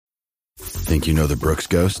Think you know the Brooks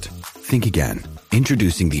Ghost? Think again.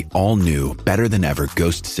 Introducing the all-new, better-than-ever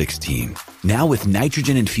Ghost 16. Now with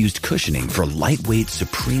nitrogen-infused cushioning for lightweight,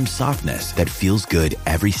 supreme softness that feels good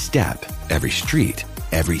every step, every street,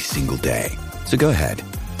 every single day. So go ahead,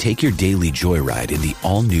 take your daily joyride in the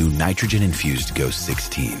all-new nitrogen-infused Ghost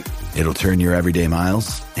 16. It'll turn your everyday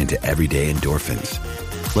miles into everyday endorphins.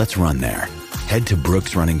 Let's run there. Head to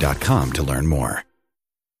brooksrunning.com to learn more.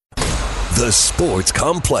 The Sports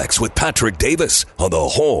Complex with Patrick Davis on the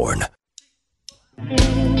Horn.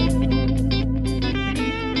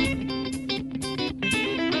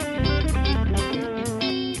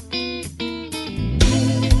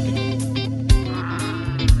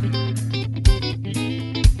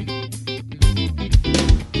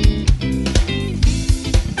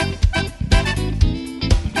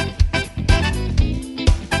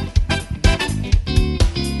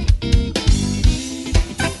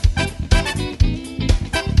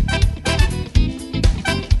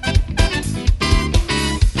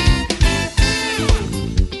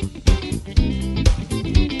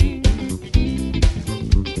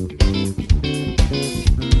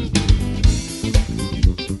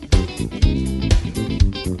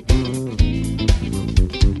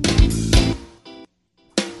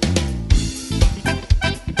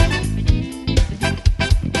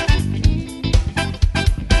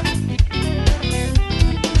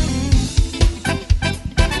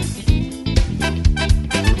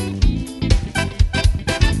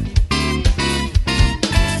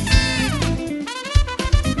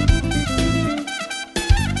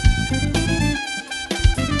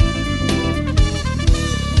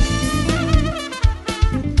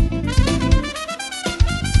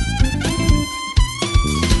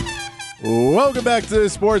 Welcome back to the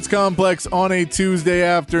Sports Complex on a Tuesday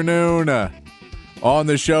afternoon. On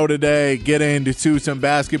the show today, get into some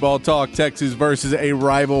basketball talk. Texas versus a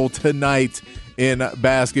rival tonight in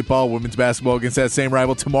basketball. Women's basketball against that same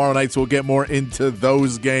rival tomorrow night, so we'll get more into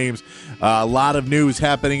those games. A lot of news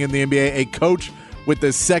happening in the NBA. A coach with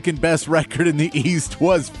the second best record in the East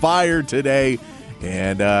was fired today.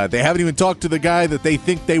 And they haven't even talked to the guy that they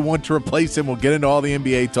think they want to replace him. We'll get into all the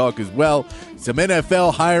NBA talk as well. Some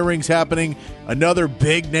NFL hirings happening. Another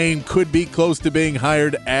big name could be close to being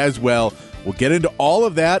hired as well. We'll get into all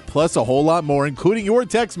of that, plus a whole lot more, including your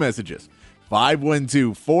text messages.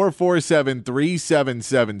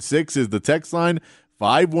 512-447-3776 is the text line.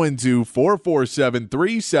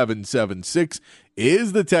 512-447-3776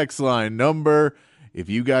 is the text line number. If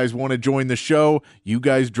you guys want to join the show, you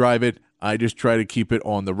guys drive it. I just try to keep it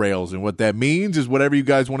on the rails. And what that means is whatever you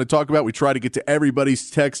guys want to talk about, we try to get to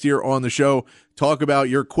everybody's text here on the show. Talk about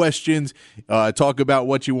your questions. Talk about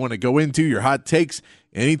what you want to go into, your hot takes,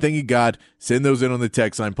 anything you got. Send those in on the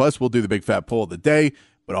text line. Plus, we'll do the big fat poll of the day.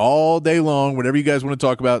 But all day long, whatever you guys want to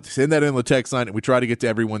talk about, send that in on the text line. And we try to get to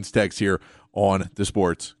everyone's text here on the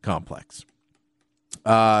Sports Complex.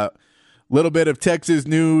 Little bit of Texas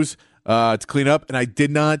news to clean up, and I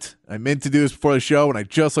meant to do this before the show, and I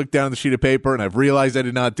just looked down at the sheet of paper, and I've realized I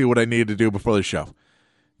did not do what I needed to do before the show.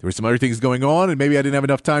 There were some other things going on, and maybe I didn't have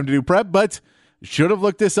enough time to do prep, but I should have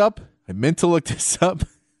looked this up. I meant to look this up.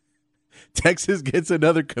 Texas gets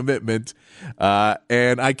another commitment,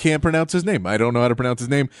 and I can't pronounce his name. I don't know how to pronounce his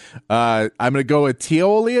name. I'm going to go with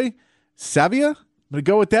Teolie Savia. I'm going to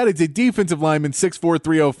go with that. It's a defensive lineman, 6'4",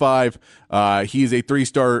 305. He is a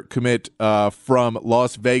three-star commit from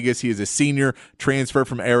Las Vegas. He is a senior transfer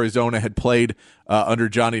from Arizona, had played under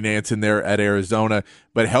Johnny Nansen there at Arizona,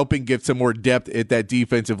 but helping get some more depth at that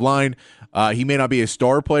defensive line. He may not be a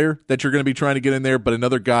star player that you're going to be trying to get in there, but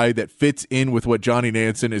another guy that fits in with what Johnny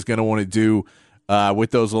Nansen is going to want to do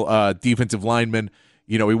with those defensive linemen.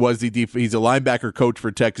 You know, he's a linebacker coach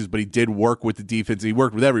for Texas, but he did work with the defense. He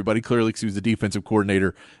worked with everybody, clearly, because he was the defensive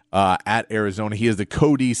coordinator at Arizona. He is the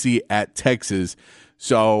co-DC at Texas.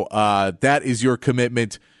 So that is your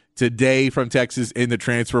commitment today from Texas in the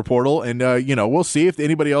transfer portal. And, we'll see if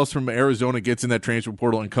anybody else from Arizona gets in that transfer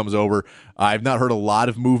portal and comes over. I've not heard a lot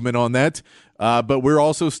of movement on that. But we're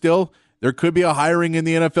also still – there could be a hiring in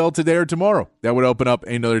the NFL today or tomorrow that would open up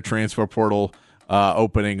another transfer portal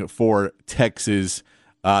opening for Texas.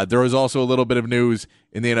 There is also a little bit of news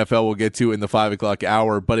in the NFL we'll get to in the 5 o'clock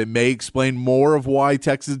hour, but it may explain more of why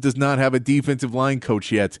Texas does not have a defensive line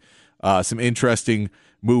coach yet. Some interesting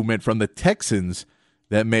movement from the Texans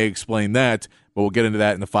that may explain that, but we'll get into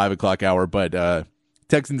that in the 5 o'clock hour. But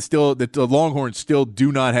Texans still, the Longhorns still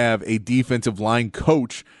do not have a defensive line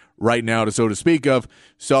coach right now, so to speak of.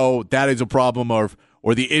 So that is a problem or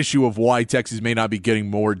the issue of why Texas may not be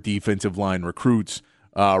getting more defensive line recruits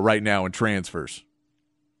right now in transfers.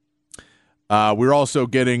 We're also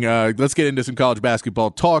getting let's get into some college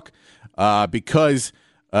basketball talk. because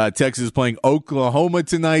Texas is playing Oklahoma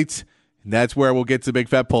tonight. And that's where we'll get to the big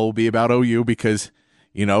fat poll. Will be about OU because,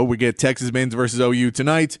 we get Texas men's versus OU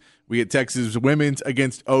tonight. We get Texas women's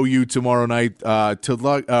against OU tomorrow night. To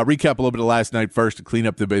recap a little bit of last night first to clean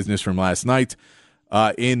up the business from last night.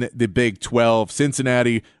 In the Big 12,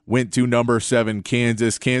 Cincinnati went to number 7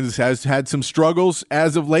 Kansas. Kansas has had some struggles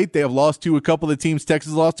as of late. They have lost to a couple of the teams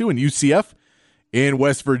Texas lost to in UCF in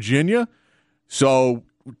West Virginia. So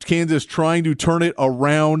Kansas trying to turn it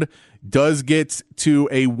around, does get to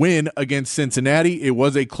a win against Cincinnati. It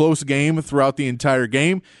was a close game throughout the entire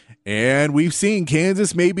game, and we've seen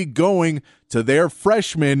Kansas maybe going to their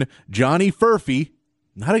freshman, Johnny Furphy.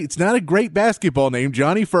 It's not a great basketball name.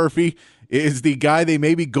 Johnny Furphy is the guy they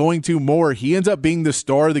may be going to more. He ends up being the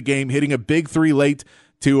star of the game, hitting a big three late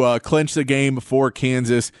to clinch the game for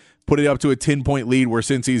Kansas, put it up to a 10-point lead where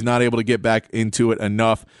Cincy's not able to get back into it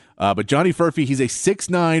enough. But Johnny Furphy, he's a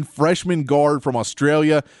 6'9" freshman guard from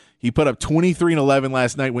Australia. He put up 23 and 11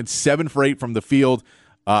 last night, went 7 for 8 from the field,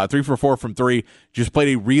 3 for 4 from 3. Just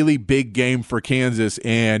played a really big game for Kansas.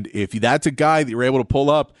 And if that's a guy that you're able to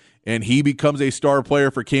pull up and he becomes a star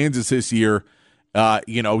player for Kansas this year,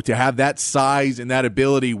 to have that size and that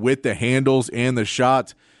ability with the handles and the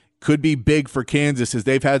shots could be big for Kansas, as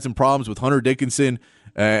they've had some problems with Hunter Dickinson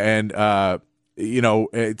and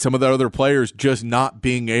some of the other players just not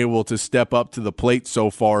being able to step up to the plate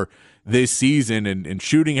so far this season, and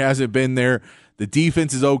shooting hasn't been there. The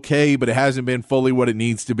defense is okay, but it hasn't been fully what it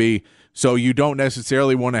needs to be. So you don't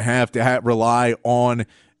necessarily want to have to rely on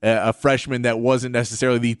a freshman that wasn't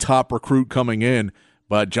necessarily the top recruit coming in.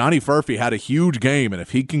 But Johnny Furphy had a huge game, and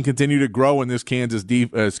if he can continue to grow in this Kansas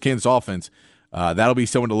offense, that'll be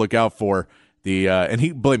someone to look out for. And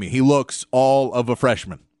he looks all of a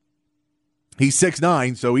freshman. He's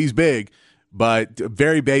 6'9", so he's big, but a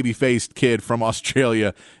very baby-faced kid from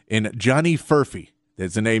Australia in Johnny Furphy.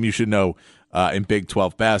 That's a name you should know in Big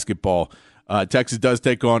 12 basketball. Texas does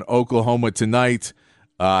take on Oklahoma tonight.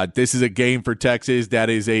 This is a game for Texas that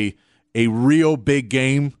is a real big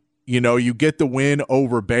game. You get the win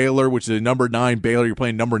over Baylor, which is a number 9 Baylor. You're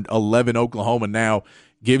playing number 11 Oklahoma now.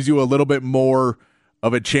 Gives you a little bit more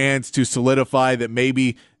of a chance to solidify that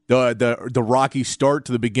maybe the rocky start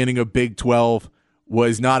to the beginning of Big 12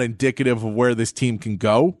 was not indicative of where this team can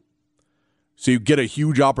go. So you get a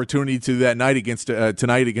huge opportunity to that night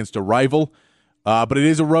tonight against a rival. But it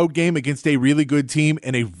is a road game against a really good team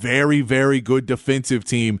and a very, very good defensive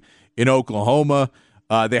team in Oklahoma.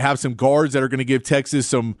 They have some guards that are going to give Texas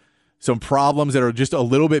some problems that are just a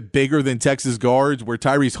little bit bigger than Texas guards, where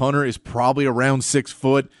Tyrese Hunter is probably around 6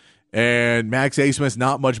 foot and Max Abmas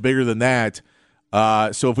not much bigger than that.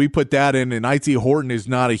 So if we put that in, and I.T. Horton is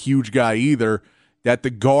not a huge guy either, that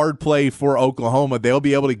the guard play for Oklahoma, they'll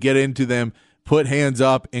be able to get into them, put hands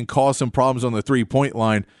up, and cause some problems on the three-point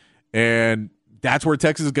line. And that's where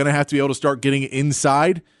Texas is going to have to be able to start getting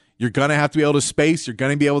inside. You're going to have to be able to space. You're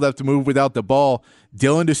going to be able to have to move without the ball.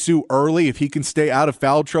 Dylan Dessou early, if he can stay out of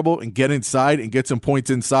foul trouble and get inside and get some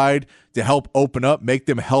points inside to help open up, make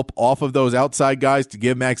them help off of those outside guys to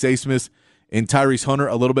give Max Abmas and Tyrese Hunter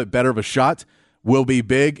a little bit better of a shot, will be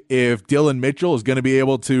big. If Dylan Mitchell is going to be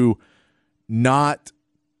able to not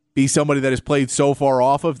be somebody that has played so far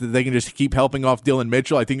off of that they can just keep helping off Dylan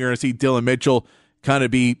Mitchell, I think you're going to see Dylan Mitchell kind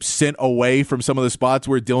of be sent away from some of the spots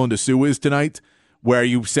where Dylan Dessou is tonight, where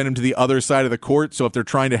you send him to the other side of the court. So if they're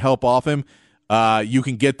trying to help off him, you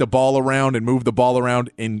can get the ball around and move the ball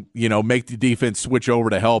around and, make the defense switch over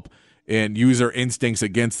to help and use their instincts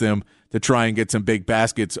against them to try and get some big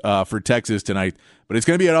baskets for Texas tonight. But it's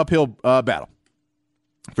going to be an uphill battle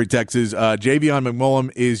for Texas. Javion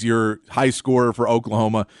McMullen is your high scorer for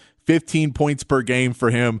Oklahoma, 15 points per game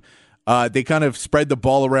for him. They kind of spread the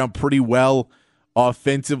ball around pretty well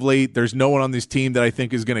offensively. There's no one on this team that I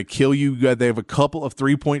think is going to kill you. They have a couple of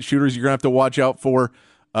three-point shooters you're going to have to watch out for.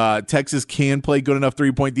 Texas can play good enough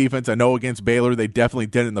three-point defense. I know against Baylor they definitely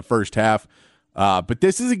did it in the first half. But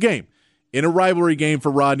this is a game, in a rivalry game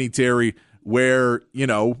for Rodney Terry, where,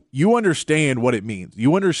 you understand what it means.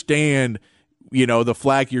 You understand, the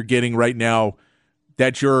flack you're getting right now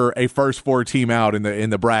that you're a first 4 team out in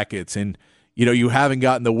the brackets, and, you haven't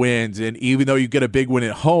gotten the wins. And even though you get a big win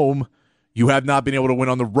at home, you have not been able to win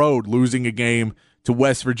on the road, losing a game to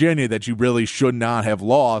West Virginia that you really should not have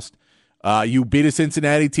lost. You beat a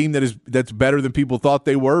Cincinnati team that's better than people thought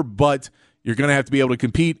they were, but you're going to have to be able to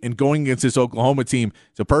compete. And going against this Oklahoma team,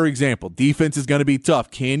 so per example, defense is going to be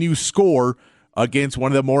tough. Can you score against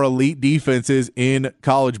one of the more elite defenses in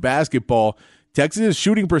college basketball? Texas'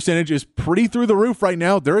 shooting percentage is pretty through the roof right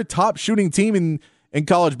now. They're a top shooting team in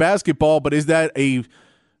college basketball, but is that a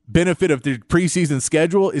benefit of the preseason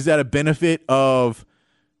schedule? Is that a benefit of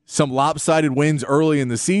some lopsided wins early in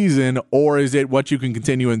the season, or is it what you can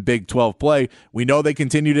continue in Big 12 play? We know they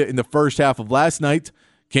continued it in the first half of last night.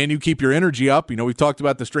 Can you keep your energy up? You know, we've talked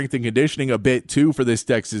about the strength and conditioning a bit too for this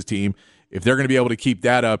Texas team, if they're going to be able to keep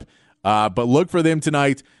that up. But look for them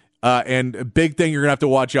tonight. And a big thing you're going to have to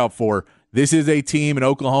watch out for, this is a team in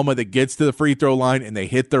Oklahoma that gets to the free throw line and they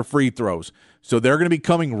hit their free throws. So they're going to be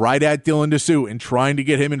coming right at Dylan Disu and trying to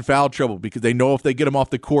get him in foul trouble because they know if they get him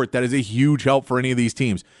off the court, that is a huge help for any of these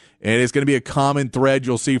teams. And it's going to be a common thread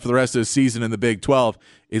you'll see for the rest of the season in the Big 12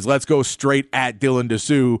 is let's go straight at Dylan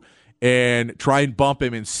Disu and try and bump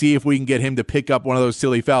him and see if we can get him to pick up one of those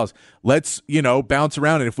silly fouls. Let's, bounce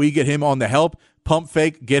around, and if we get him on the help, pump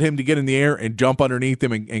fake, get him to get in the air and jump underneath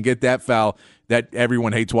him and get that foul that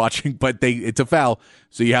everyone hates watching, but it's a foul,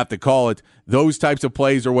 so you have to call it. Those types of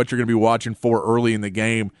plays are what you're going to be watching for early in the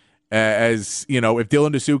game. As, if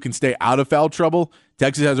Dylan Disu can stay out of foul trouble,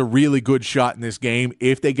 Texas has a really good shot in this game.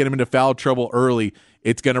 If they get him into foul trouble early,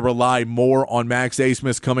 it's going to rely more on Max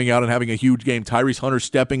Abmas coming out and having a huge game. Tyrese Hunter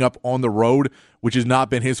stepping up on the road, which has not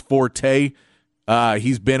been his forte.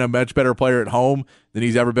 He's been a much better player at home than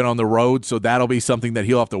he's ever been on the road, so that'll be something that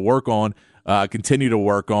he'll have to work on, continue to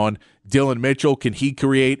work on. Dylan Mitchell, can he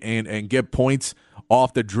create and get points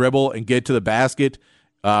off the dribble and get to the basket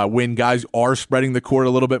when guys are spreading the court a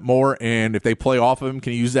little bit more? And if they play off of him,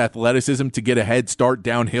 can he use athleticism to get a head start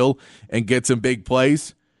downhill and get some big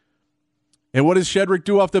plays? And what does Shedrick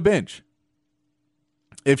do off the bench?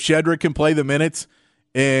 If Shedrick can play the minutes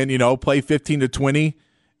and, play 15 to 20,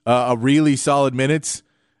 a really solid minutes,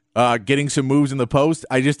 getting some moves in the post,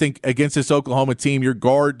 I just think against this Oklahoma team, the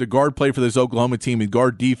guard play for this Oklahoma team and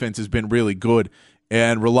guard defense has been really good.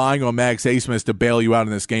 And relying on Max Abmas to bail you out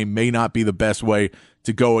in this game may not be the best way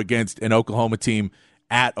to go against an Oklahoma team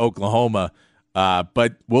at Oklahoma.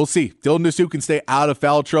 But we'll see. Dylan Disu can stay out of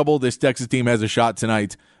foul trouble. This Texas team has a shot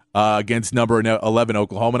tonight against number 11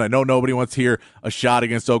 Oklahoma. And I know nobody wants to hear a shot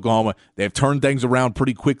against Oklahoma. They have turned things around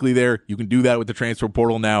pretty quickly there. You can do that with the transfer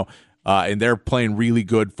portal now. And they're playing really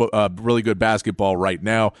good basketball right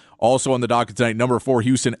now. Also on the docket tonight, number 4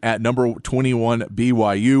 Houston at number 21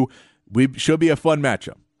 BYU. Should be a fun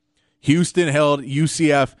matchup. Houston held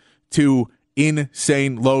UCF to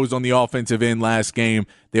insane lows on the offensive end last game.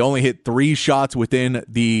 They only hit 3 shots within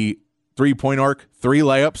the three-point arc, 3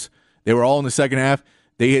 layups. They were all in the second half.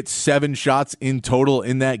 They hit 7 shots in total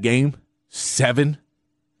in that game. 7.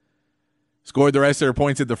 Scored the rest of their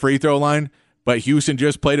points at the free throw line, but Houston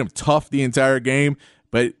just played them tough the entire game.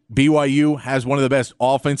 But BYU has one of the best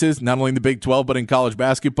offenses, not only in the Big 12, but in college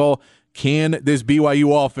basketball. Can this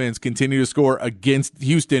BYU offense continue to score against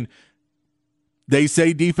Houston? They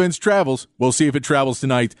say defense travels. We'll see if it travels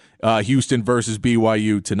tonight. Houston versus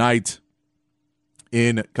BYU tonight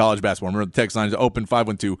in college basketball. Remember, the text line is open,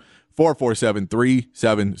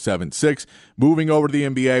 512-447-3776. Moving over to the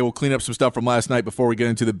NBA, we'll clean up some stuff from last night before we get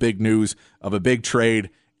into the big news of a big trade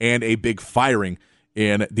and a big firing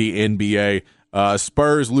in the NBA.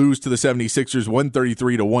 Spurs lose to the 76ers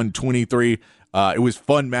 133-123. It was a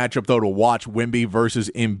fun matchup, though, to watch. Wemby versus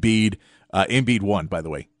Embiid. Embiid won, by the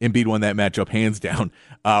way. Embiid won that matchup hands down.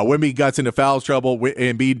 Wemby got into foul trouble.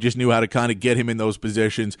 Embiid just knew how to kind of get him in those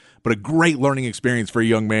positions. But a great learning experience for a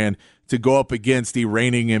young man to go up against the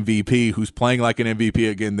reigning MVP, who's playing like an MVP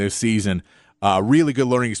again this season. Really good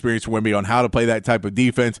learning experience for Wemby on how to play that type of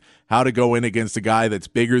defense, how to go in against a guy that's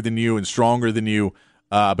bigger than you and stronger than you,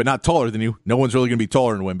 but not taller than you. No one's really going to be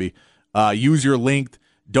taller than Wemby. Use your length.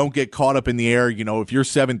 Don't get caught up in the air. If you're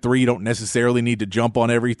 7'3", you don't necessarily need to jump on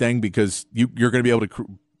everything because you're going to be able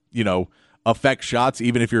to, affect shots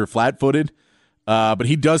even if you're flat-footed. But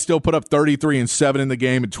he does still put up 33 and 7 in the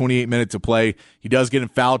game at 28 minutes of play. He does get in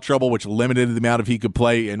foul trouble, which limited the amount of he could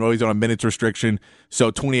play, and he's on a minutes restriction. So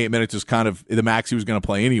 28 minutes is kind of the max he was going to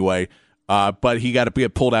play anyway. But he got to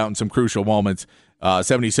get pulled out in some crucial moments.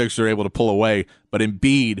 76ers are able to pull away, but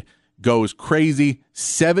Embiid goes crazy,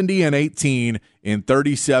 70 and 18 in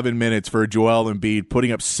 37 minutes for Joel Embiid,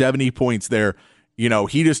 putting up 70 points there.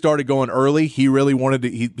 He just started going early. He really wanted to,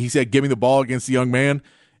 he said, give me the ball against the young man,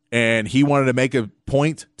 and he wanted to make a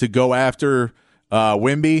point to go after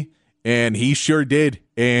Wemby, and he sure did.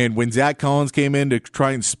 And when Zach Collins came in to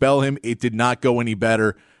try and spell him, it did not go any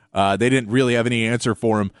better. They didn't really have any answer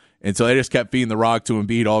for him, and so they just kept feeding the rock to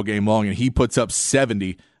Embiid all game long, and he puts up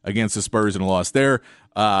 70 against the Spurs in a loss there.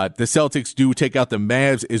 The Celtics do take out the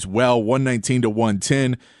Mavs as well,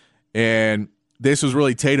 119-110, and this was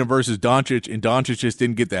really Tatum versus Doncic, and Doncic just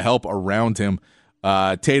didn't get the help around him.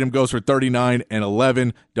 Tatum goes for 39 and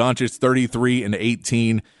 11, Doncic 33 and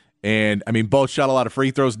 18, And, I mean, both shot a lot of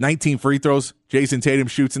free throws, 19 free throws. Jason Tatum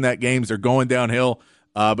shoots in that game. They're going downhill.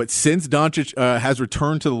 But since Doncic has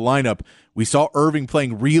returned to the lineup, we saw Irving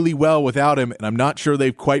playing really well without him, and I'm not sure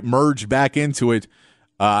they've quite merged back into it.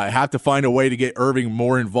 I have to find a way to get Irving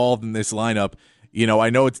more involved in this lineup. You know, I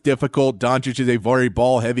know it's difficult. Doncic is a very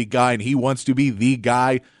ball-heavy guy, and he wants to be the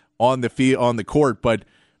guy on the court. But,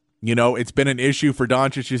 you know, it's been an issue for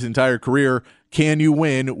Doncic his entire career. Can you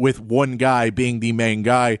win with one guy being the main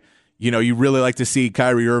guy? You know, you really like to see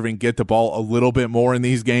Kyrie Irving get the ball a little bit more in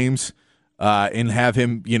these games and have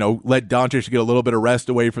him, you know, let Doncic get a little bit of rest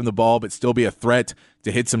away from the ball, but still be a threat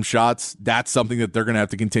to hit some shots. That's something that they're going to have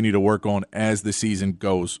to continue to work on as the season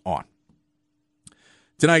goes on.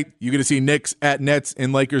 Tonight, you're going to see Knicks at Nets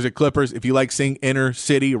and Lakers at Clippers. If you like seeing inner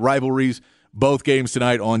city rivalries, both games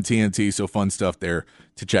tonight on TNT, so fun stuff there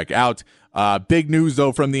to check out. Big news,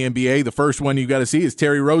 though, from the NBA. The first one you got to see is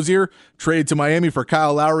Terry Rozier traded to Miami for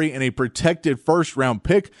Kyle Lowry and a protected first-round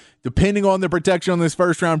pick. Depending on the protection on this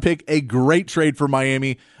first-round pick, a great trade for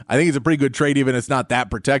Miami. I think it's a pretty good trade, even if it's not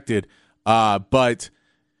that protected. But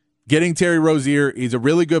getting Terry Rozier, he's a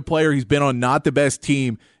really good player. He's been on not the best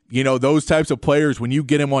team. You know, those types of players, when you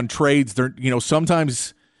get him on trades, they're, you know,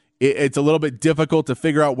 sometimes it's a little bit difficult to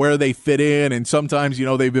figure out where they fit in, and sometimes, you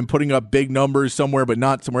know, they've been putting up big numbers somewhere but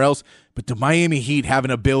not somewhere else. But the Miami Heat have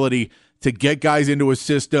an ability to get guys into a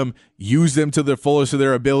system, use them to the fullest of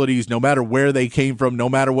their abilities, no matter where they came from, no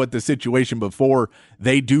matter what the situation before.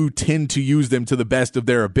 They do tend to use them to the best of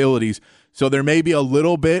their abilities. So there may be a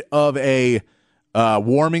little bit of a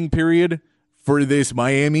warming period for this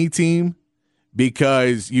Miami team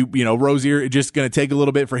because, you know, Rozier, it's just going to take a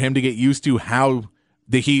little bit for him to get used to how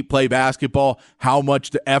the Heat play basketball, how much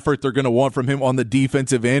the effort they're going to want from him on the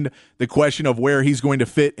defensive end, the question of where he's going to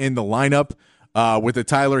fit in the lineup with the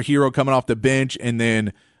Tyler Hero coming off the bench and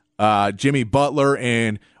then Jimmy Butler,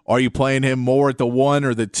 and are you playing him more at the 1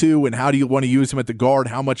 or the 2, and how do you want to use him at the guard?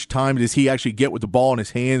 How much time does he actually get with the ball in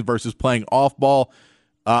his hands versus playing off ball?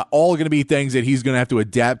 All going to be things that he's going to have to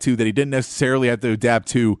adapt to that he didn't necessarily have to adapt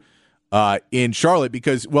to in Charlotte,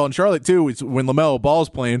 because, well, in Charlotte too, it's when LaMelo Ball's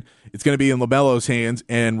playing, it's going to be in LaMelo's hands,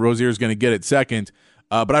 and Rozier's going to get it second.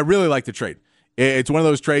 But I really like the trade. It's one of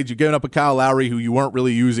those trades. You're giving up a Kyle Lowry who you weren't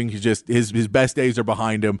really using. He's just his best days are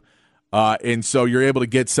behind him, and so you're able to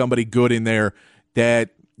get somebody good in there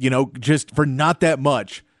that, you know, just for not that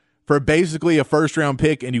much, for basically a first round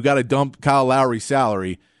pick, and you got to dump Kyle Lowry's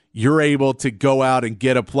salary. You're able to go out and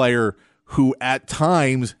get a player who at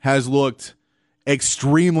times has looked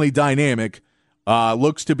extremely dynamic,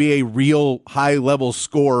 looks to be a real high-level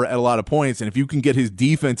scorer at a lot of points, and if you can get his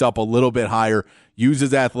defense up a little bit higher, use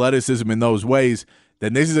his athleticism in those ways,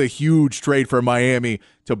 then this is a huge trade for Miami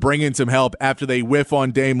to bring in some help after they whiff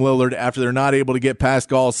on Dame Lillard, after they're not able to get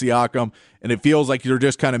Pascal Siakam, and it feels like you're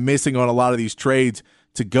just kind of missing on a lot of these trades.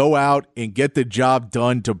 To go out and get the job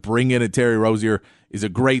done to bring in a Terry Rozier is a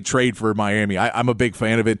great trade for Miami. I'm a big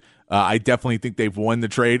fan of it. I definitely think they've won the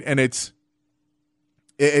trade, and it's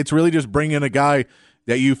really just bringing in a guy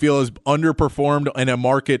that you feel has underperformed in a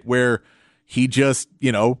market where he just,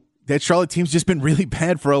 you know, that Charlotte team's just been really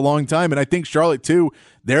bad for a long time. And I think Charlotte, too,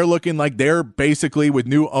 they're looking like they're basically with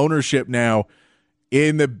new ownership now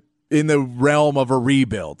in the realm of a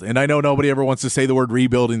rebuild. And I know nobody ever wants to say the word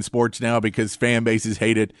rebuild in sports now because fan bases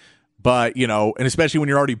hate it. But, you know, and especially when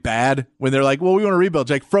you're already bad, when they're like, well, we want to rebuild.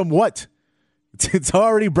 It's like, from what? It's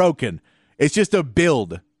already broken. It's just a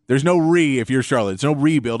build. There's no if you're Charlotte. It's no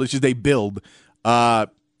rebuild. It's just a build.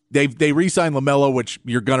 They re-signed LaMelo, which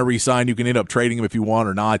you're going to re-sign. You can end up trading him if you want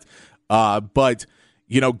or not. But,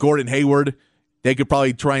 you know, Gordon Hayward, they could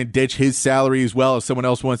probably try and ditch his salary as well if someone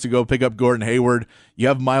else wants to go pick up Gordon Hayward. You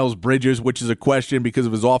have Miles Bridges, which is a question because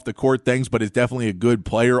of his off-the-court things, but is definitely a good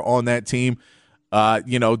player on that team.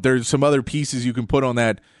 You know, there's some other pieces you can put on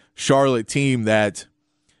that Charlotte team that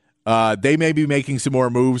they may be making some more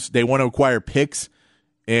moves. They want to acquire picks.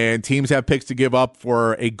 And teams have picks to give up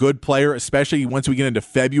for a good player, especially once we get into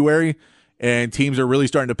February. And teams are really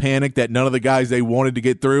starting to panic that none of the guys they wanted to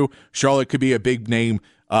get through. Charlotte could be a big name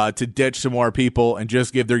to ditch some more people and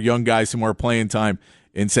just give their young guys some more playing time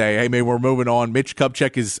and say, hey, maybe we're moving on. Mitch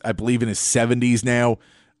Kupchak is, I believe, in his 70s now.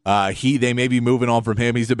 They may be moving on from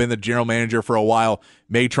him. He's been the general manager for a while.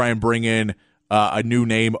 May try and bring in a new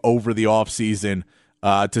name over the offseason.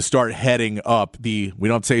 To start heading up we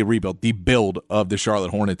don't say rebuild, the build of the Charlotte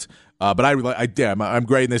Hornets. But I'm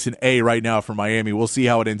grading this an A right now for Miami. We'll see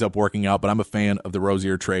how it ends up working out, but I'm a fan of the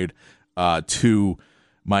Rozier trade to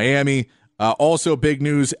Miami. Also, big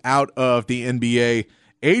news out of the NBA.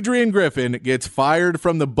 Adrian Griffin gets fired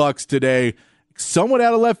from the Bucks today. Somewhat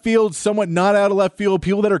out of left field, somewhat not out of left field.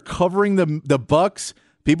 People that are covering the Bucks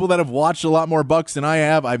people that have watched a lot more Bucks than I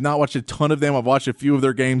have. I've not watched a ton of them. I've watched a few of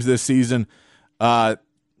their games this season. I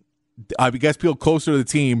guess people closer to the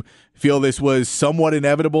team feel this was somewhat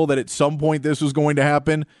inevitable, that at some point this was going to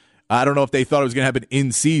happen. I don't know if they thought it was going to happen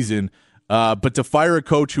in season, but to fire a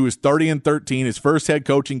coach who is 30-13, his first head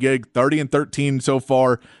coaching gig, 30-13 so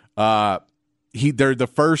far. They're the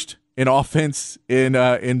first in offense in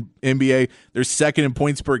NBA. They're second in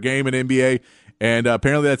points per game in NBA, and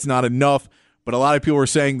apparently that's not enough. But a lot of people were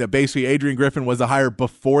saying that basically Adrian Griffin was the hire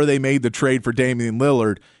before they made the trade for Damian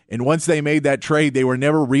Lillard. And once they made that trade, they were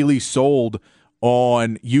never really sold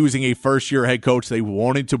on using a first-year head coach. They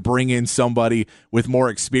wanted to bring in somebody with more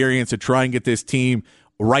experience to try and get this team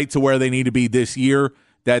right to where they need to be this year.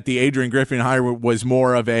 That the Adrian Griffin hire was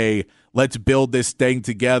more of a let's build this thing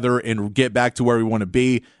together and get back to where we want to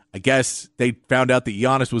be. I guess they found out that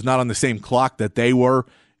Giannis was not on the same clock that they were,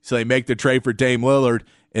 so they make the trade for Dame Lillard,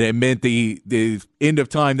 and it meant the end of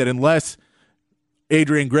time that unless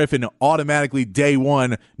Adrian Griffin automatically day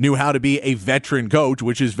one knew how to be a veteran coach,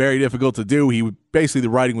 which is very difficult to do, the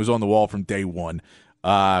writing was on the wall from day one.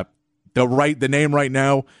 The name right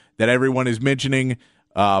now that everyone is mentioning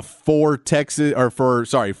for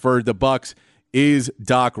the Bucks is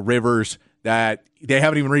Doc Rivers. That they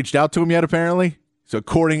haven't even reached out to him yet, apparently. So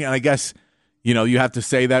and I guess, you have to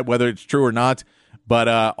say that whether it's true or not, but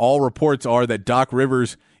all reports are that Doc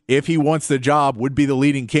Rivers, if he wants the job, would be the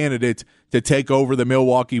leading candidate to take over the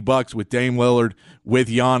Milwaukee Bucks with Dame Lillard, with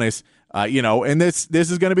Giannis. And this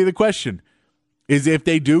is going to be the question, is if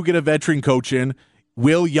they do get a veteran coach in,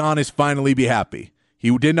 will Giannis finally be happy?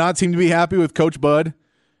 He did not seem to be happy with Coach Bud.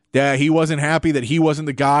 That he wasn't happy that he wasn't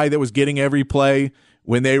the guy that was getting every play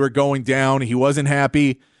when they were going down. He wasn't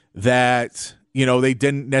happy that they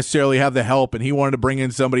didn't necessarily have the help, and he wanted to bring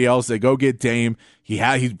in somebody else. They go get Dame. He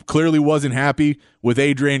clearly wasn't happy with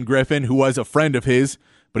Adrian Griffin, who was a friend of his,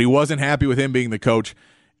 but he wasn't happy with him being the coach.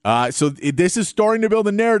 This is starting to build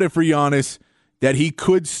a narrative for Giannis that he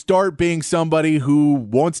could start being somebody who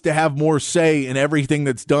wants to have more say in everything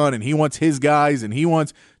that's done, and he wants his guys, and he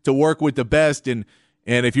wants to work with the best. And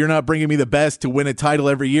if you're not bringing me the best to win a title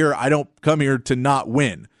every year, I don't come here to not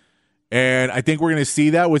win. And I think we're going to see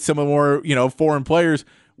that with some of more, foreign players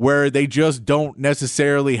where they just don't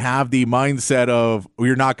necessarily have the mindset of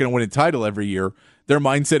you're not going to win a title every year. Their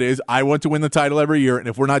mindset is I want to win the title every year, and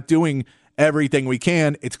if we're not doing everything we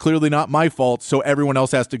can, it's clearly not my fault, so everyone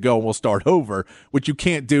else has to go and we'll start over, which you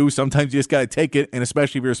can't do. Sometimes you just got to take it, and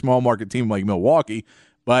especially if you're a small market team like Milwaukee.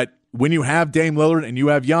 But when you have Dame Lillard and you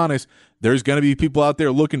have Giannis, there's going to be people out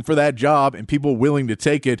there looking for that job and people willing to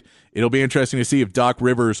take it. It'll be interesting to see if Doc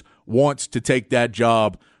Rivers wants to take that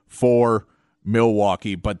job for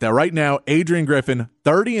Milwaukee. But right now, Adrian Griffin,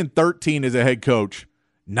 30-13 as a head coach,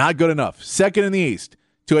 not good enough. Second in the East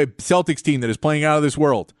to a Celtics team that is playing out of this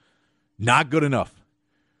world. Not good enough.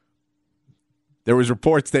 There was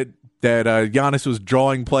reports that Giannis was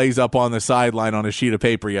drawing plays up on the sideline on a sheet of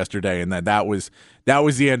paper yesterday, and that was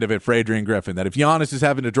the end of it for Adrian Griffin. That if Giannis is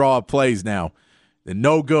having to draw up plays now, then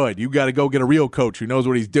no good. You got to go get a real coach who knows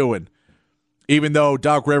what he's doing. Even though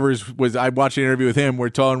Doc Rivers I watched an interview with him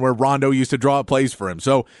where Rondo used to draw up plays for him.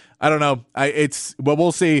 So I don't know.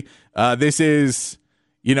 We'll see. This is,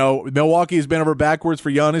 Milwaukee has been over backwards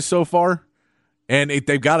for Giannis so far, and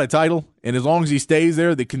they've got a title. And as long as he stays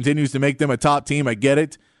there, that continues to make them a top team. I get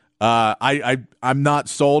it. I'm not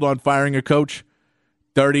sold on firing a coach,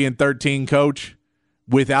 30-13 coach,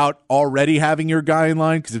 without already having your guy in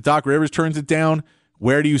line. Because if Doc Rivers turns it down,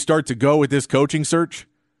 where do you start to go with this coaching search?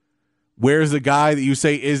 Where's the guy that you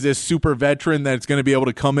say is this super veteran that's going to be able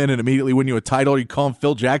to come in and immediately win you a title? You call him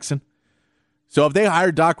Phil Jackson. So if they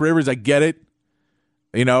hire Doc Rivers, I get it.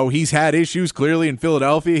 He's had issues clearly in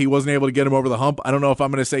Philadelphia. He wasn't able to get him over the hump. I don't know if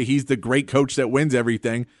I'm going to say he's the great coach that wins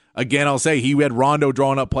everything. Again, I'll say he had Rondo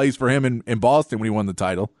drawing up plays for him in Boston when he won the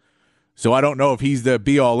title. So I don't know if he's the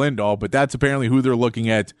be-all, end-all, but that's apparently who they're looking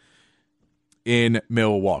at in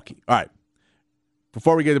Milwaukee. All right.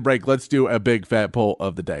 Before we get to break, let's do a big fat poll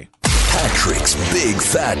of the day. Patrick's Big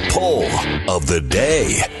Fat Poll of the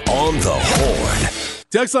Day on the Horn.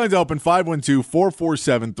 Text line's open,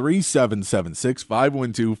 512-447-3776,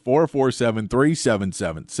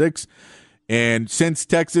 512-447-3776. And since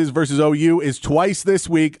Texas versus OU is twice this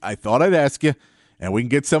week, I thought I'd ask you, and we can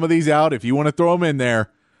get some of these out if you want to throw them in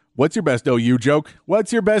there. What's your best OU joke?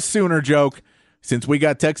 What's your best Sooner joke? Since we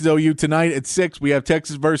got Texas OU tonight at 6, we have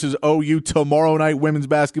Texas versus OU tomorrow night, women's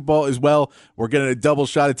basketball as well. We're getting a double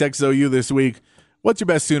shot at Texas OU this week. What's your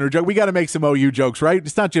best Sooner joke? We got to make some OU jokes, right?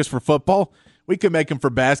 It's not just for football. we can make them for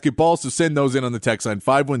basketball. So send those in on the text line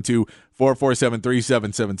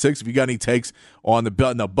 512-447-3776. If you got any takes on the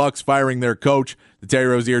Bucks firing their coach, the Terry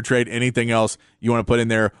Rozier trade, anything else you want to put in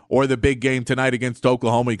there, or the big game tonight against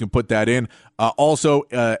Oklahoma, you can put that in. Also,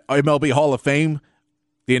 MLB Hall of Fame.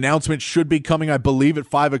 The announcement should be coming, I believe, at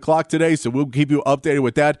 5 o'clock today, so we'll keep you updated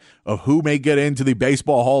with that, of who may get into the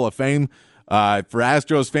Baseball Hall of Fame. For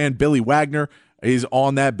Astros fan, Billy Wagner is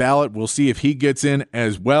on that ballot. We'll see if he gets in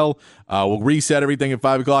as well. We'll reset everything at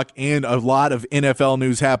 5 o'clock, and a lot of NFL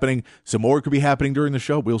news happening. Some more could be happening during the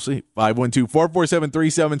show. We'll see.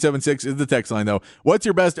 512-447-3776 is the text line, though. What's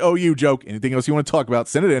your best OU joke? Anything else you want to talk about,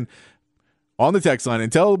 send it in on the text line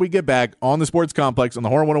until we get back on the Sports Complex on the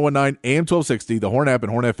Horn 1019 AM 1260, the Horn app,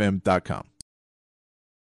 and hornfm.com.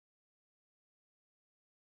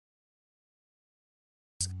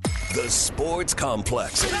 The Sports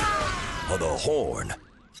Complex on the Horn.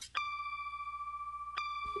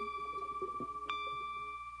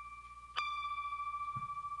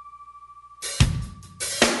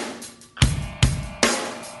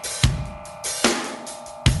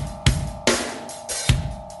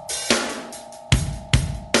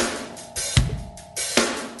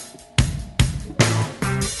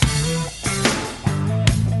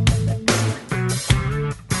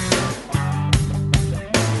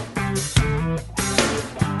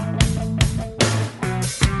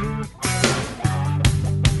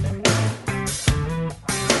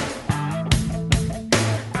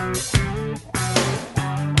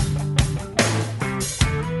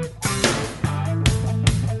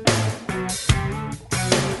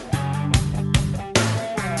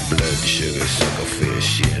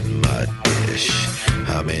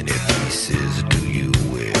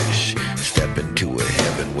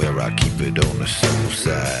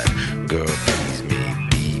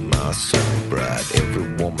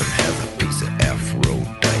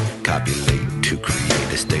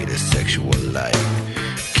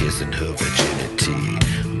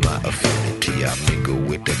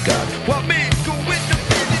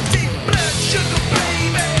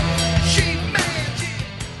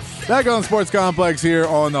 Back on the Sports Complex here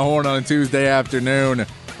on the Horn on a Tuesday afternoon.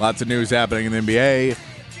 Lots of news happening in the NBA.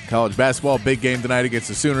 College basketball, big game tonight against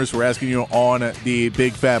the Sooners. We're asking you on the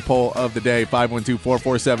big fat poll of the day,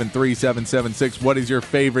 512-447-3776. What is your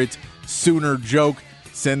favorite Sooner joke?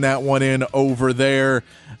 Send that one in over there.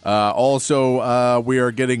 Also, we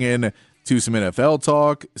are getting in to some NFL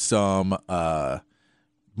talk, some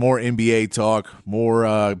more NBA talk,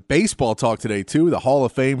 more baseball talk today, too. The Hall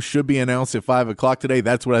of Fame should be announced at 5 o'clock today.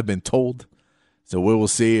 That's what I've been told. So we will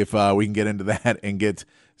see if we can get into that and get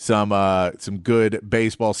some good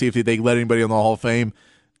baseball. See if they let anybody on the Hall of Fame.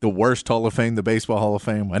 The worst Hall of Fame, the Baseball Hall of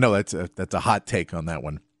Fame. I know that's a hot take on that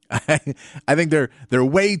one. I think they're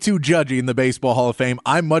way too judgy in the Baseball Hall of Fame.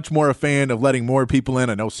 I'm much more a fan of letting more people in.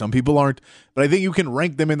 I know some people aren't, but I think you can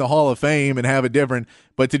rank them in the Hall of Fame and have it different.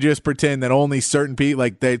 But to just pretend that only certain people,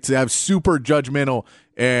 like they to have super judgmental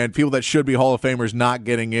and people that should be Hall of Famers not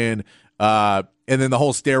getting in, and then the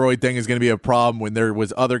whole steroid thing is going to be a problem when there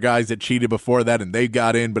was other guys that cheated before that and they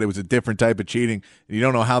got in, but it was a different type of cheating. You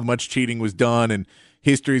don't know how much cheating was done, and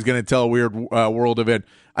history is going to tell a weird world of it.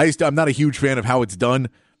 I'm not a huge fan of how it's done.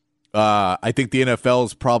 I think the NFL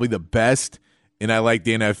is probably the best, and I like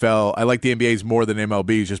the NFL. I like the NBA's more than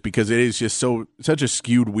MLB's just because it is just such a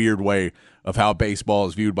skewed, weird way of how baseball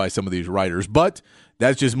is viewed by some of these writers. But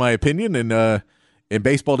that's just my opinion, and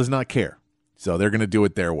baseball does not care, so they're going to do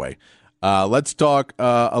it their way. Let's talk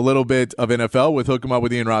a little bit of NFL with Hook 'em Up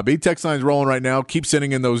with Ian Robbie. Text line's rolling right now. Keep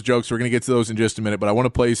sending in those jokes. We're going to get to those in just a minute, but I want to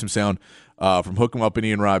play you some sound from Hook 'em Up and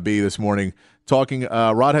Ian Robbie this morning. Talking,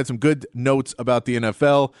 Rod had some good notes about the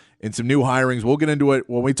NFL and some new hirings. We'll get into it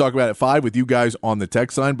when we talk about it at 5 with you guys on the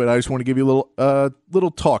text line, but I just want to give you a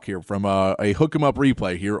little talk here from a Hook 'em Up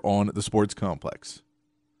replay here on the Sports Complex.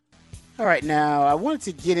 All right, now I wanted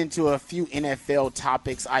to get into a few NFL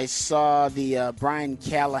topics. I saw the Brian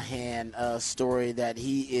Callahan story that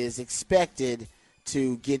he is expected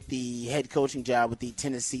to get the head coaching job with the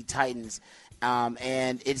Tennessee Titans.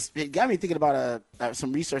 And it got me thinking about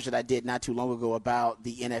some research that I did not too long ago about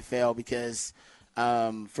the NFL because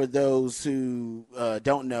for those who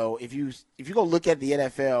don't know, if you go look at the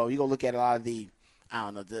NFL, you go look at a lot of the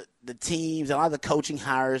teams, a lot of the coaching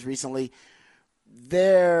hires recently.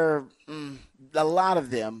 A lot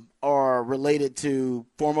of them are related to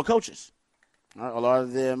former coaches. A lot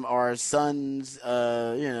of them are sons,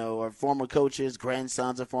 or former coaches,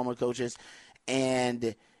 grandsons of former coaches,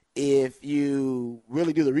 and if you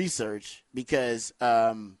really do the research, because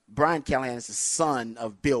Brian Callahan is the son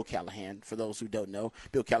of Bill Callahan, for those who don't know.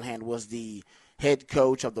 Bill Callahan was the head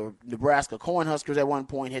coach of the Nebraska Cornhuskers at one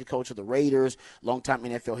point, head coach of the Raiders, longtime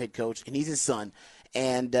NFL head coach, and he's his son.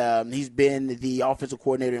 And he's been the offensive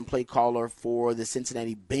coordinator and play caller for the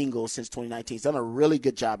Cincinnati Bengals since 2019. He's done a really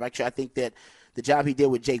good job. Actually, I think that the job he did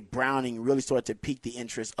with Jake Browning really started to pique the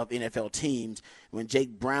interest of NFL teams when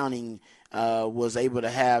Jake Browning was able to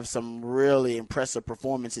have some really impressive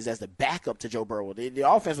performances as the backup to Joe Burrow. The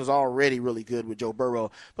offense was already really good with Joe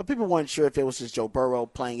Burrow, but people weren't sure if it was just Joe Burrow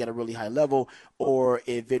playing at a really high level or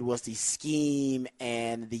if it was the scheme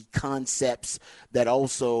and the concepts that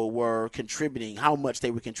also were contributing, how much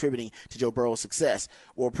they were contributing to Joe Burrow's success.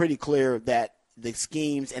 Well, pretty clear that the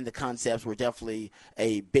schemes and the concepts were definitely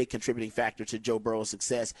a big contributing factor to Joe Burrow's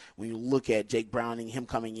success when you look at Jake Browning, him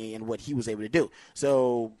coming in, and what he was able to do.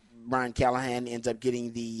 So Brian Callahan ends up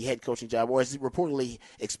getting the head coaching job, or is reportedly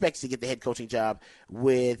expects to get the head coaching job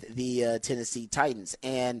with the Tennessee Titans.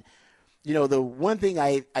 And, you know, the one thing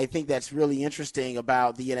I think that's really interesting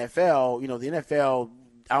about the NFL, you know, the NFL,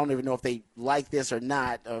 I don't even know if they like this or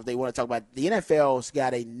not, or if they want to talk about it. The NFL's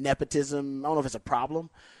got a nepotism. I don't know if it's a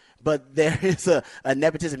problem, but there is a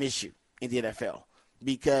nepotism issue in the NFL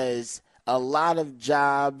because a lot of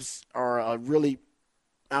jobs are really,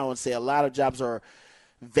 I won't say a lot of jobs are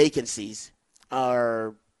vacancies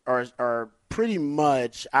are pretty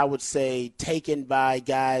much, I would say, taken by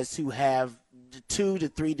guys who have 2 to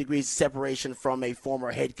 3 degrees separation from a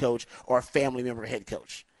former head coach or a family member head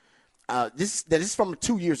coach. This is from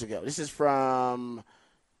 2 years ago. This is from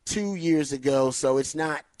 2 years ago, so it's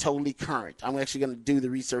not totally current. I'm actually going to do the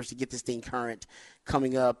research to get this thing current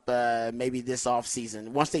coming up maybe this offseason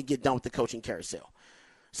once they get done with the coaching carousel.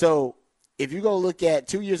 So if you go look at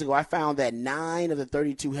 2 years ago, I found that 9 of the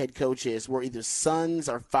 32 head coaches were either sons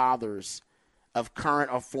or fathers of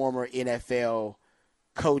current or former NFL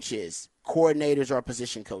coaches, coordinators, or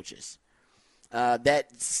position coaches.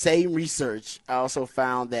 That same research, I also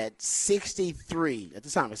found that 63, at the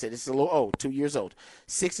time I said this is a little old, 2 years old,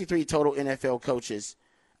 63 total NFL coaches,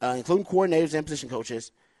 including coordinators and position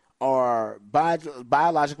coaches, are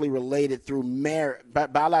biologically related through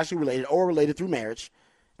biologically related or related through marriage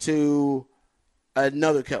to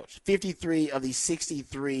another coach. 53 of the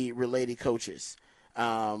 63 related coaches.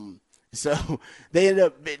 So they end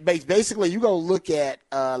up basically, you go look at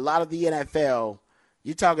a lot of the NFL,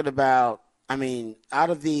 you're talking about, I mean, out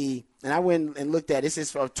of the, and I went and looked at, this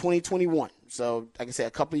is for 2021. So like I said,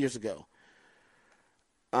 a couple of years ago,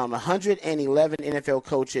 111 NFL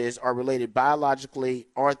coaches are related biologically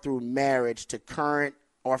or through marriage to current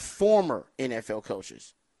or former NFL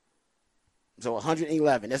coaches. So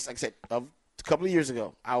 111. That's, like I said, a couple of years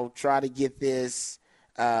ago. I'll try to get this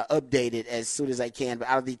updated as soon as I can. But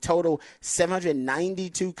out of the total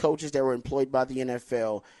 792 coaches that were employed by the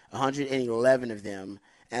NFL, 111 of them,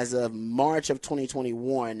 as of March of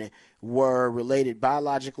 2021, were related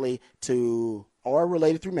biologically to or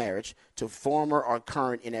related through marriage to former or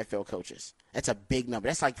current NFL coaches. That's a big number.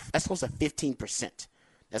 That's close to 15%.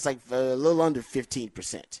 That's like a little under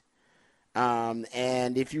 15%.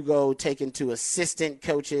 And if you go take into assistant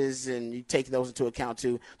coaches and you take those into account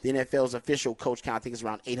too, the NFL's official coach count, I think, is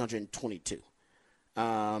around 822.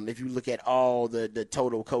 If you look at all the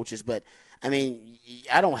total coaches. But, I mean,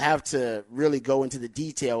 I don't have to really go into the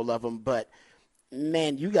detail of them, but,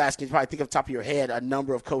 man, you guys can probably think off the top of your head a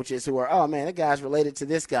number of coaches who are, oh, man, that guy's related to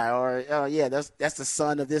this guy, or, oh, yeah, that's the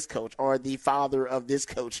son of this coach or the father of this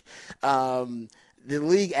coach. The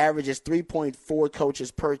league averages 3.4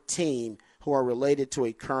 coaches per team who are related to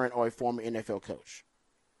a current or a former NFL coach.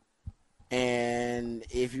 And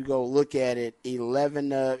if you go look at it,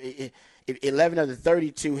 11 of the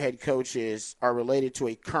 32 head coaches are related to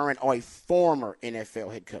a current or a former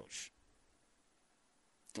NFL head coach.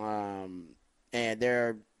 And there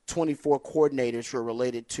are 24 coordinators who are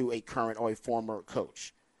related to a current or a former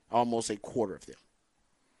coach, almost a quarter of them.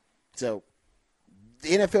 So the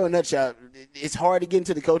NFL in a nutshell, it's hard to get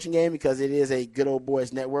into the coaching game because it is a good old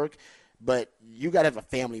boys network, but you got to have a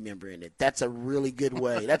family member in it. That's a really good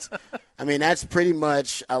way. That's pretty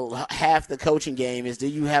much half the coaching game is, do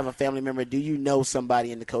you have a family member? Do you know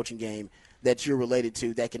somebody in the coaching game that you're related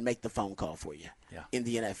to that can make the phone call for you in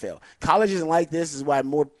the NFL? College isn't like this. This is why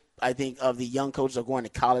more, I think, of the young coaches are going to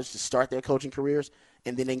college to start their coaching careers,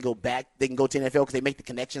 and then they can go back. They can go to NFL because they make the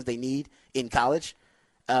connections they need in college.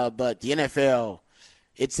 But the NFL,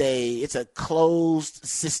 it's a closed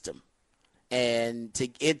system, and to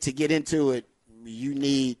get into it, you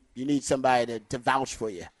need somebody to vouch for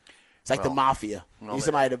you. It's like the mafia. You need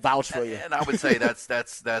somebody to vouch for you. And I would say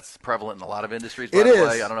that's prevalent in a lot of industries. By the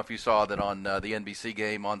way, I don't know if you saw that on the NBC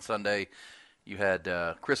game on Sunday. You had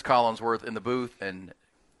Chris Collinsworth in the booth, and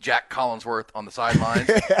Jack Collinsworth on the sidelines.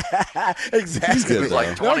 Exactly. He's good,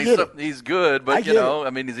 like though. 20 something. He's good, but get I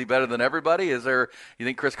mean, is he better than everybody? You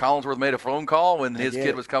think Chris Collinsworth made a phone call when his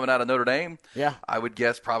kid was coming out of Notre Dame? Yeah. I would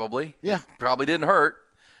guess probably. Yeah. Probably didn't hurt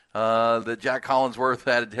that Jack Collinsworth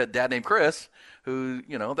had a dad named Chris. Who,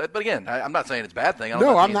 but again, I'm not saying it's a bad thing.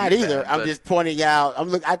 No, I'm not either. I'm just pointing out.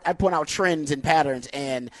 I point out trends and patterns,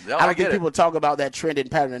 and I don't think people talk about that trend and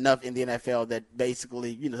pattern enough in the NFL. That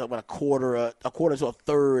basically, talk about a quarter to a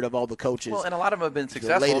third of all the coaches. Well, and a lot of them have been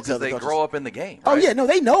successful because they grow up in the game. Oh right? yeah, no,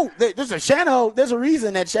 they know. There's a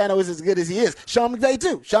reason that Shano is as good as he is. Sean McVay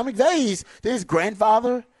too. Sean McVay's his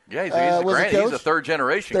grandfather. Yeah, he's a third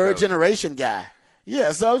generation guy.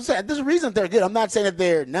 Yeah, so I'm saying there's a reason they're good. I'm not saying that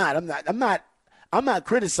they're not. I'm not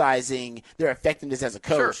criticizing their effectiveness as a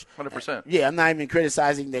coach. Sure, 100%. Yeah, I'm not even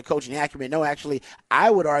criticizing their coaching acumen. No, actually, I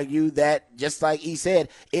would argue that, just like he said,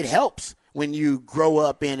 it helps when you grow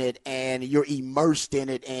up in it and you're immersed in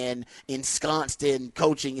it and ensconced in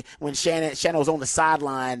coaching. When Shano's on the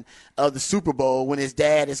sideline of the Super Bowl, when his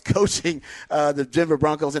dad is coaching the Denver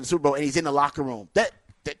Broncos in the Super Bowl, and he's in the locker room, that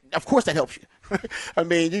of course that helps you. I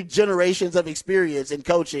mean, you generations of experience in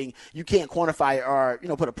coaching, you can't quantify or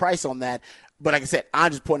put a price on that. But like I said,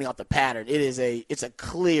 I'm just pointing out the pattern. It's a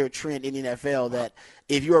clear trend in the NFL that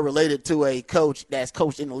if you are related to a coach that's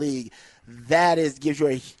coached in the league, that gives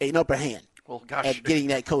you an upper hand at getting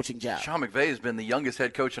that coaching job. Sean McVay has been the youngest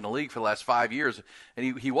head coach in the league for the last 5 years,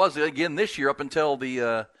 and he was again this year up until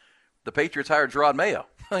the Patriots hired Gerard Mayo.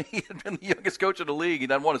 He had been the youngest coach in the league. He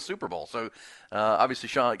hadn't won a Super Bowl. So, obviously,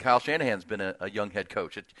 Kyle Shanahan's been a young head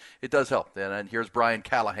coach. It does help. And here's Brian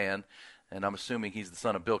Callahan, and I'm assuming he's the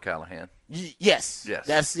son of Bill Callahan. Yes.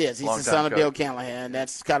 He's the son of Bill Callahan.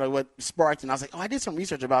 That's kind of what sparked. And I was like, I did some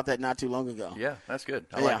research about that not too long ago. Yeah, that's good.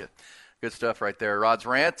 I like it. Good stuff right there. Rod's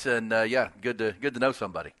rant, and good to know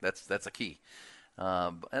somebody. That's a key.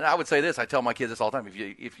 And I would say this. I tell my kids this all the time.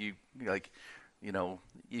 If you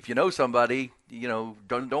if you know somebody,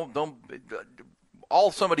 don't.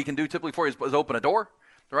 All somebody can do typically for you is open a door,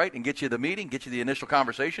 right, and get you the meeting, get you the initial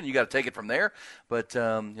conversation. You got to take it from there, but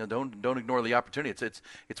don't ignore the opportunity.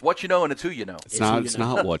 It's what you know and it's who you know. It's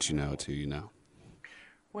not what you know, it's who you know.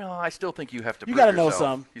 Well, I still think you have to. You got to know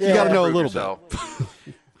some. You got to know a little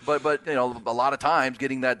bit. But a lot of times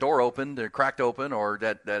getting that door open, or cracked open, or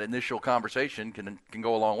that initial conversation can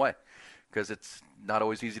go a long way, because it's not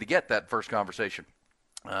always easy to get that first conversation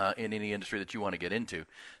in any industry that you want to get into.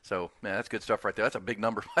 So, man, that's good stuff right there. That's a big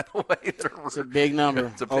number, by the way. It's a big number.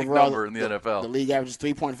 It's a big number in the NFL. The league averages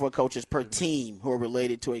 3.4 coaches per team who are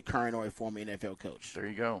related to a current or a former NFL coach. There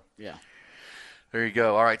you go. Yeah. There you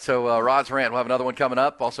go. All right, so Rod's rant. We'll have another one coming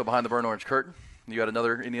up, also behind the burnt orange curtain. You got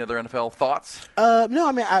any other NFL thoughts? No,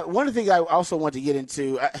 I mean, one of the things I also want to get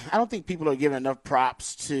into, I don't think people are giving enough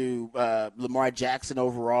props to Lamar Jackson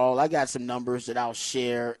overall. I got some numbers that I'll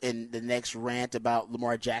share in the next rant about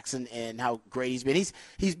Lamar Jackson and how great he's been.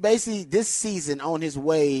 He's basically this season on his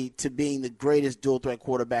way to being the greatest dual-threat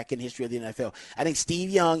quarterback in the history of the NFL. I think Steve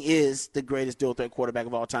Young is the greatest dual-threat quarterback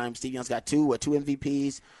of all time. Steve Young's got two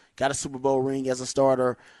MVPs, got a Super Bowl ring as a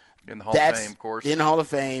starter. In the Hall of Fame, of course. In the Hall of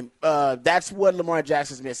Fame. That's what Lamar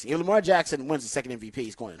Jackson's missing. If Lamar Jackson wins the second MVP,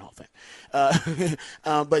 he's going in the Hall of Fame.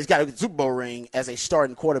 But he's got a Super Bowl ring as a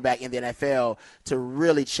starting quarterback in the NFL to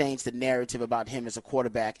really change the narrative about him as a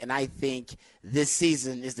quarterback. And I think this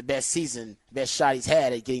season is the best shot he's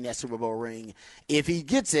had at getting that Super Bowl ring. If he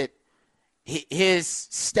gets it, his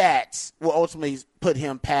stats will ultimately put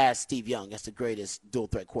him past Steve Young as the greatest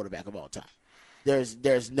dual-threat quarterback of all time.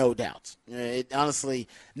 There's no doubt. Honestly,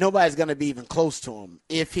 nobody's going to be even close to him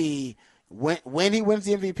when he wins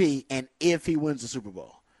the MVP and if he wins the Super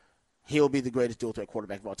Bowl. He'll be the greatest dual-threat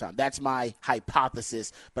quarterback of all time. That's my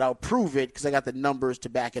hypothesis, but I'll prove it because I got the numbers to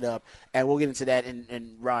back it up, and we'll get into that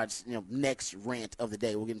in Rod's next rant of the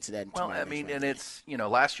day. We'll get into that. Well, I mean, and it's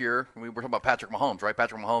last year we were talking about Patrick Mahomes, right?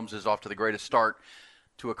 Patrick Mahomes is off to the greatest start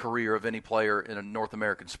to a career of any player in a North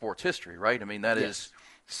American sports history, right? I mean, that is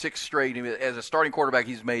 6 straight. As a starting quarterback,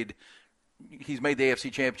 he's made the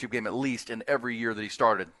AFC Championship game at least in every year that he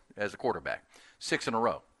started as a quarterback. 6 in a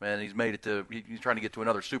row. And he's made it to – he's trying to get to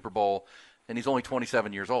another Super Bowl, and he's only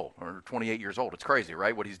 27 years old or 28 years old. It's crazy,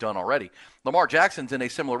 right, what he's done already. Lamar Jackson's in a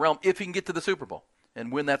similar realm if he can get to the Super Bowl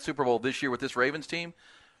and win that Super Bowl this year with this Ravens team.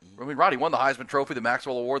 I mean, Roddy won the Heisman Trophy, the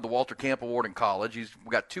Maxwell Award, the Walter Camp Award in college. He's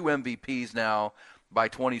got 2 MVPs now by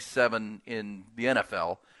 27 in the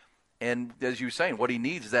NFL. And as you were saying, what he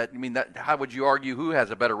needs is that. I mean, how would you argue who has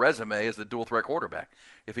a better resume as the dual threat quarterback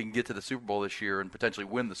if he can get to the Super Bowl this year and potentially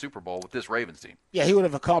win the Super Bowl with this Ravens team? Yeah, he would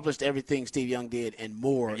have accomplished everything Steve Young did and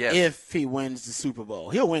more if he wins the Super Bowl.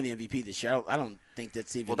 He'll win the MVP this year. I don't think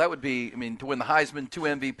that's even. Well, that would be. I mean, to win the Heisman, 2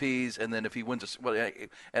 MVPs, and then if he wins a Super Bowl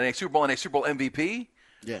and a Super Bowl MVP.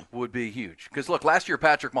 Yeah, would be huge. Because, look, last year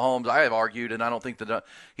Patrick Mahomes, I have argued, and I don't think that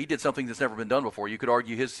he did something that's never been done before. You could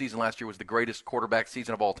argue his season last year was the greatest quarterback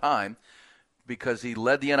season of all time because he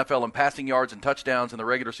led the NFL in passing yards and touchdowns in the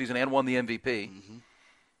regular season and won the MVP,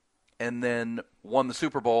 and then won the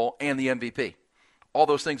Super Bowl and the MVP. All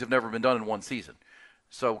those things have never been done in one season.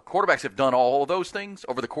 So quarterbacks have done all of those things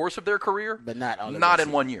over the course of their career, but not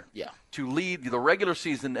in 1 year. Yeah. To lead the regular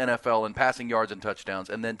season NFL in passing yards and touchdowns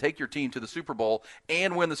and then take your team to the Super Bowl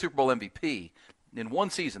and win the Super Bowl MVP in one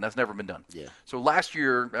season, that's never been done. Yeah. So last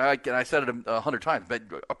year, I said it 100 times, but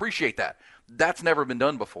appreciate that. That's never been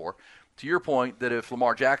done before. To your point, that if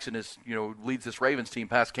Lamar Jackson leads this Ravens team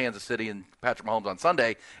past Kansas City and Patrick Mahomes on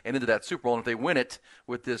Sunday and into that Super Bowl, and if they win it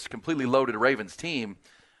with this completely loaded Ravens team,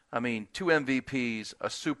 I mean, 2 MVPs, a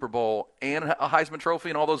Super Bowl, and a Heisman Trophy,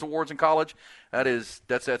 and all those awards in college.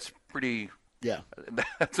 That's pretty. Yeah,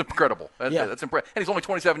 that's incredible. That's impressive. And he's only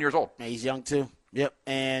 27 years old. And he's young too. Yep,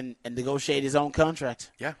 and negotiate his own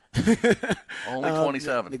contract. Yeah, only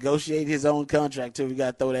 27. Negotiate his own contract too. We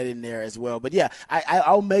got to throw that in there as well. But yeah,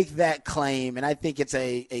 I'll make that claim, and I think it's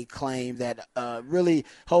a claim that really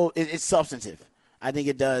it's substantive. I think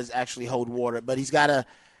it does actually hold water. But he's got to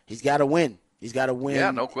win. He's got to win.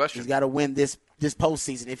 Yeah, no question. He's got to win this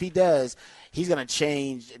postseason. If he does, he's going to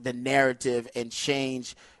change the narrative and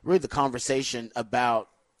change really the conversation about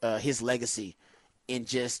his legacy in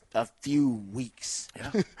just a few weeks.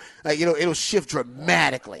 Yeah. It'll shift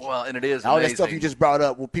dramatically. Well, and it is all amazing. that stuff you just brought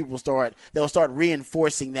up. They'll start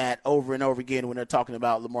reinforcing that over and over again when they're talking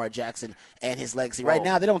about Lamar Jackson and his legacy. Right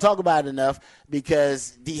now, they don't talk about it enough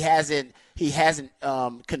because he hasn't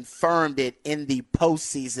confirmed it in the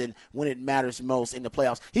postseason when it matters most in the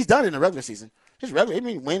playoffs. He's done it in the regular season.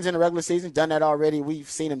 Wins in the regular season, done that already. We've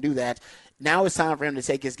seen him do that. Now it's time for him to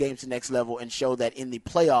take his game to the next level and show that in the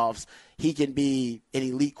playoffs he can be an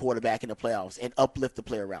elite quarterback in the playoffs and uplift the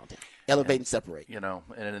player around him, elevate and separate.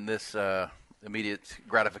 And in this immediate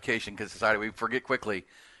gratification because society, we forget quickly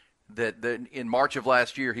that in March of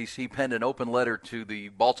last year he penned an open letter to the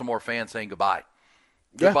Baltimore fans saying goodbye.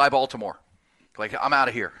 Yeah. Goodbye, Baltimore. Like, I'm out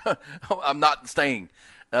of here. I'm not staying.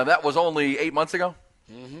 That was only 8 months ago.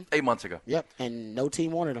 8 months ago. Yep, and no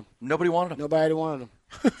team wanted him. Nobody wanted him. Nobody wanted him.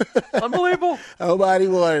 Unbelievable. Nobody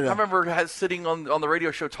wanted him. I remember sitting on the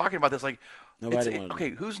radio show talking about this. Like, nobody wanted him. Okay,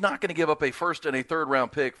 who's not going to give up a first and a third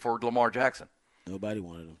round pick for Lamar Jackson? Nobody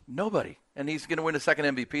wanted him. Nobody. And he's going to win a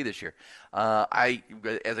second MVP this year.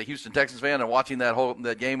 As a Houston Texans fan and watching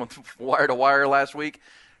that game wire to wire last week,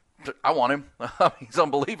 I want him. He's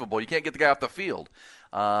unbelievable. You can't get the guy off the field.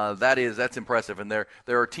 That's impressive. And there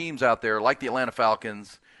are teams out there like the Atlanta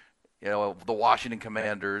Falcons, the Washington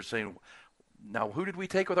Commanders saying, now who did we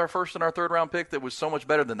take with our first and our third round pick that was so much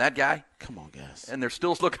better than that guy? Come on, guys. And they're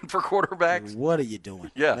still looking for quarterbacks. What are you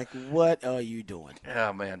doing? Yeah. What are you doing?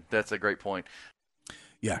 Yeah, man, that's a great point.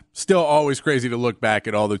 Yeah, still always crazy to look back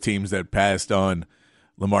at all the teams that passed on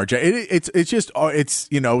Lamar Jackson. It's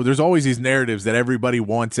there's always these narratives that everybody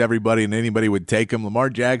wants everybody and anybody would take him.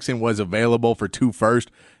 Lamar Jackson was available for 2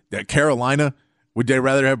 first. That Carolina, would they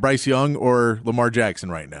rather have Bryce Young or Lamar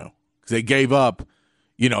Jackson right now? Because they gave up,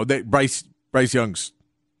 Bryce Young's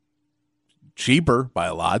cheaper by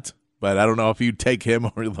a lot, but I don't know if you'd take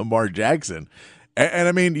him or Lamar Jackson. And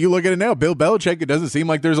I mean, you look at it now, Bill Belichick, it doesn't seem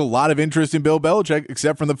like there's a lot of interest in Bill Belichick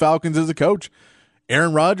except from the Falcons as a coach.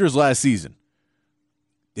 Aaron Rodgers last season,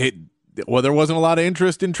 there wasn't a lot of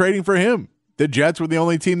interest in trading for him. The Jets were the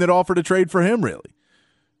only team that offered a trade for him, really.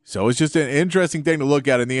 So it's just an interesting thing to look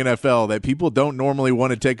at in the NFL that people don't normally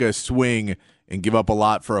want to take a swing and give up a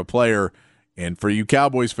lot for a player. And for you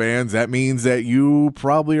Cowboys fans, that means that you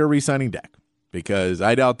probably are re-signing Dak. Because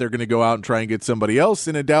I doubt they're going to go out and try and get somebody else,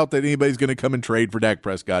 and I doubt that anybody's going to come and trade for Dak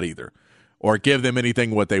Prescott either or give them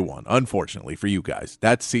anything what they want, unfortunately, for you guys.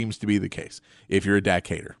 That seems to be the case if you're a Dak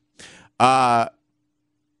hater.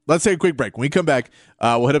 Let's take a quick break. When we come back,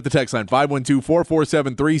 we'll hit up the text line,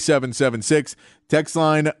 512-447-3776. Text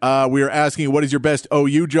line, we are asking, what is your best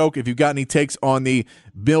OU joke? If you've got any takes on the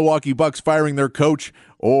Milwaukee Bucks firing their coach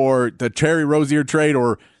or the Terry Rozier trade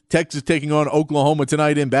or Texas taking on Oklahoma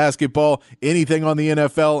tonight in basketball, anything on the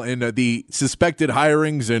NFL and the suspected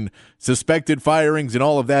hirings and suspected firings and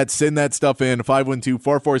all of that, send that stuff in,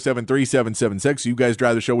 512-447-3776. You guys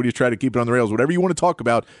drive the show. We just try to keep it on the rails. Whatever you want to talk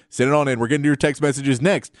about, send it on in. We're getting to your text messages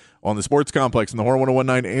next on the Sports Complex on the Horn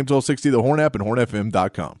 1019 AM 1260, the Horn app, and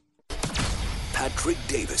hornfm.com. Patrick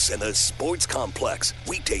Davis and the Sports Complex,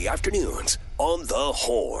 weekday afternoons on the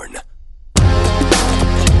Horn.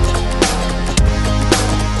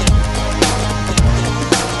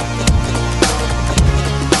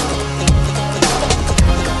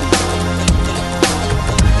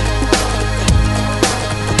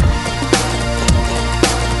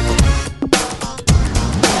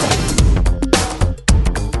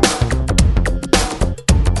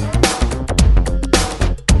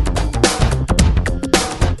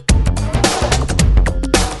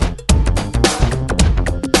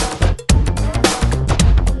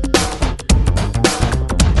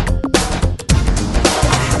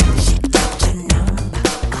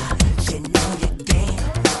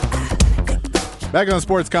 Back on the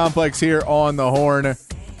Sports Complex here on the Horn.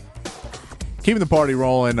 Keeping the party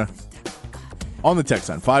rolling on the text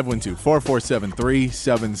line,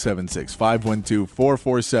 512-447-3776.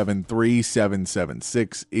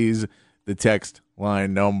 512-447-3776 is the text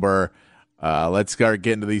line number. Let's start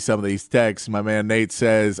getting to some of these texts. My man Nate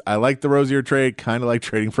says, I like the Rozier trade, kind of like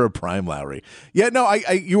trading for a prime Lowry. Yeah, no,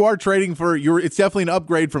 you are trading for, it's definitely an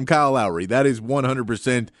upgrade from Kyle Lowry. That is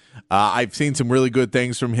 100%. I've seen some really good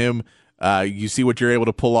things from him. You see what you're able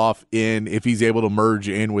to pull off if he's able to merge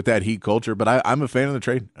in with that Heat culture. But I'm a fan of the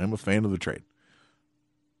trade.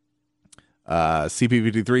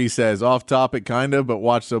 CP53 says, off topic kind of, but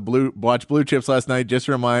watch Blue Chips last night. Just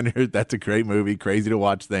a reminder, that's a great movie. Crazy to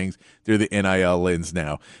watch things through the NIL lens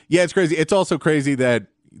now. Yeah, it's crazy. It's also crazy that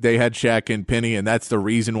they had Shaq and Penny, and that's the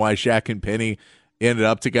reason why Shaq and Penny ended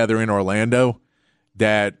up together in Orlando.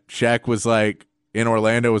 That Shaq was like, in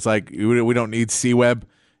Orlando, was like, we don't need C-Web.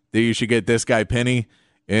 That you should get this guy Penny,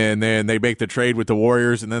 and then they make the trade with the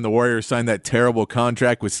Warriors, and then the Warriors sign that terrible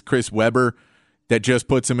contract with Chris Webber that just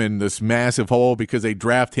puts him in this massive hole because they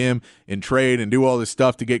draft him and trade and do all this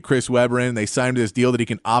stuff to get Chris Webber in. They signed this deal that he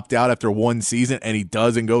can opt out after one season, and he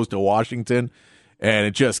does and goes to Washington, and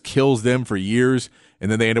it just kills them for years,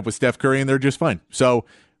 and then they end up with Steph Curry, and they're just fine. So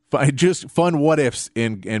just fun what-ifs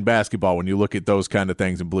in basketball when you look at those kind of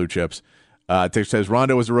things in Blue Chips. Tick says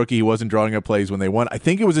Rondo was a rookie. He wasn't drawing up plays when they won. I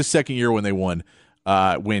think it was his second year when they won.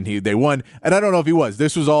 They won, and I don't know if he was.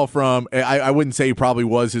 This was all from. I wouldn't say he probably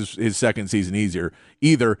was his second season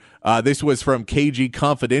either. This was from KG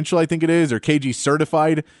Confidential, I think it is, or KG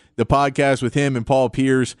Certified. The podcast with him and Paul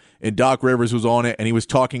Pierce and Doc Rivers was on it, and he was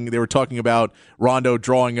talking. They were talking about Rondo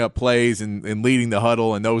drawing up plays and leading the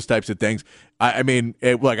huddle and those types of things. I mean,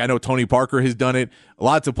 I know Tony Parker has done it.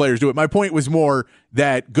 Lots of players do it. My point was more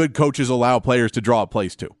that good coaches allow players to draw up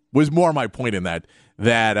plays too. Was more my point in that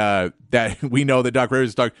we know that Doc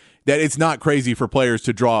Rivers talked that it's not crazy for players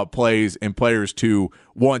to draw up plays and players to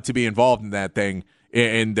want to be involved in that thing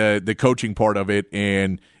and the coaching part of it.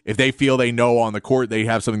 And if they feel they know on the court they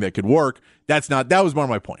have something that could work, that was more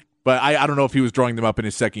my point. But I don't know if he was drawing them up in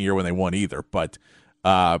his second year when they won either. But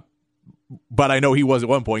I know he was at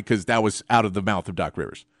one point because that was out of the mouth of Doc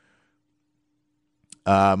Rivers.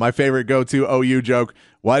 My favorite go-to OU joke.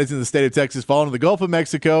 Why doesn't the state of Texas fall into the Gulf of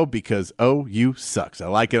Mexico? Because OU sucks. I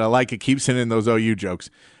like it. Keep sending those OU jokes.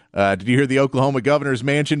 Did you hear the Oklahoma governor's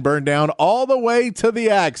mansion burned down all the way to the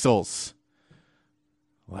axles?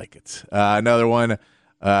 Like it. Another one.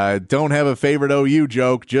 Don't have a favorite OU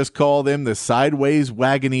joke. Just call them the sideways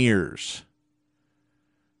Wagoneers.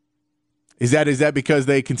 Is that because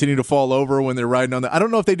they continue to fall over when they're riding on I don't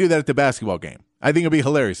know if they do that at the basketball game. I think it'd be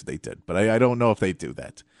hilarious if they did, but I don't know if they do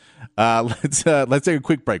that. Let's take a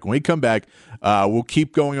quick break. When we come back, we'll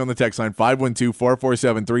keep going on the text line,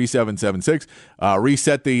 512-447-3776.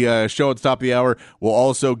 Reset the show at the top of the hour. We'll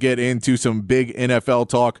also get into some big NFL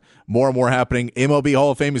talk. More and more happening. MLB Hall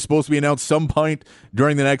of Fame is supposed to be announced some point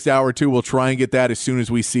during the next hour or two. We'll try and get that as soon as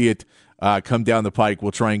we see it come down the pike.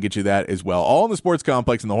 We'll try and get you that as well. All in the Sports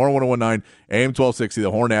Complex in the Horn 1019, AM 1260, the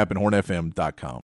Horn app, and hornfm.com.